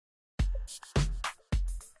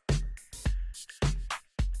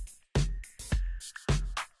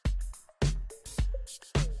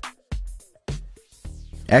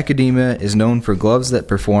Akadema is known for gloves that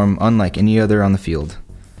perform unlike any other on the field.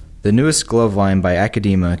 The newest glove line by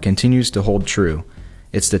Akadema continues to hold true.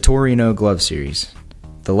 It's the Torino Glove Series.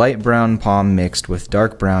 The light brown palm mixed with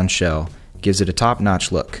dark brown shell gives it a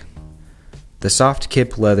top-notch look. The soft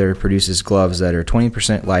kip leather produces gloves that are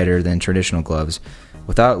 20% lighter than traditional gloves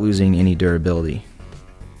without losing any durability.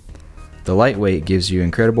 The lightweight gives you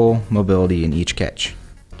incredible mobility in each catch.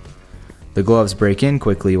 The gloves break in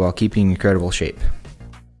quickly while keeping incredible shape.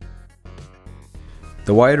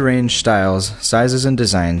 The wide range styles, sizes, and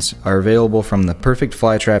designs are available from the perfect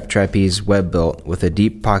flytrap trapeze web built with a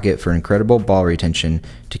deep pocket for incredible ball retention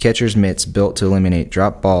to catcher's mitts built to eliminate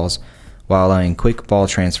drop balls while allowing quick ball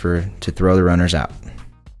transfer to throw the runners out.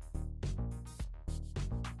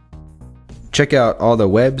 Check out all the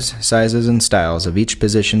webs, sizes, and styles of each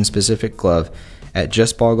position-specific glove at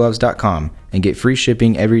justballgloves.com and get free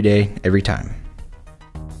shipping every day, every time.